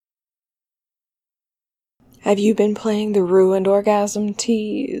Have you been playing the ruined orgasm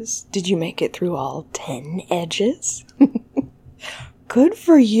tease? Did you make it through all 10 edges? Good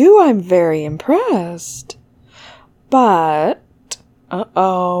for you, I'm very impressed. But,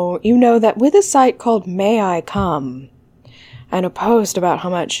 you know that with a site called May I Come, and a post about how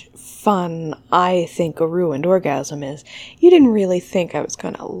much fun I think a ruined orgasm is, you didn't really think I was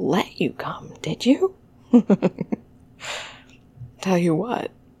gonna let you come, did you? Tell you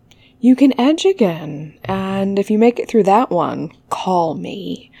what, you can edge again, and if you make it through that one, call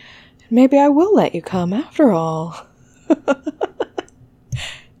me. Maybe I will let you come after all.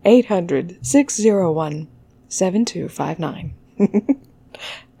 800-601-7259.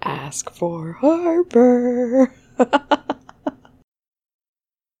 Ask for Harper.